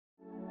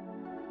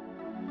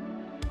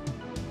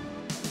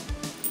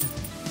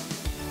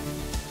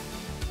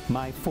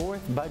My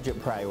fourth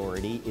budget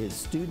priority is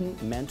student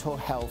mental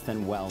health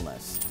and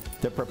wellness.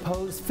 The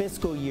proposed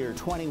fiscal year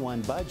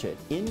 21 budget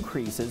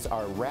increases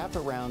our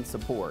wraparound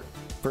support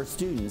for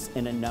students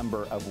in a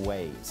number of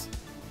ways.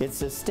 It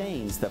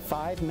sustains the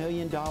 $5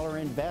 million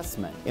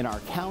investment in our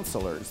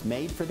counselors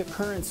made for the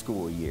current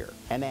school year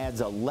and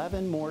adds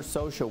 11 more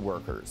social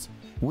workers.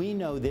 We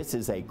know this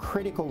is a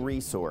critical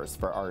resource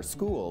for our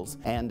schools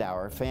and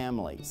our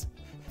families.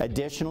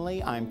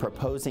 Additionally, I'm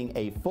proposing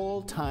a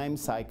full-time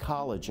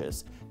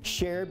psychologist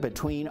shared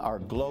between our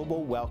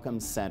global welcome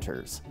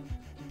centers.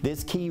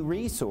 This key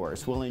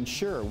resource will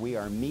ensure we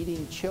are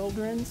meeting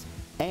children's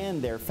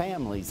and their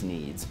families'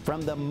 needs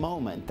from the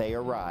moment they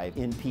arrive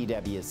in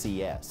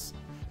PWCS.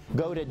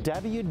 Go to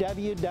www.pwcs.edu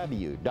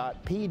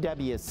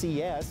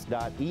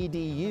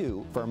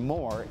for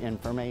more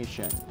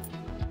information.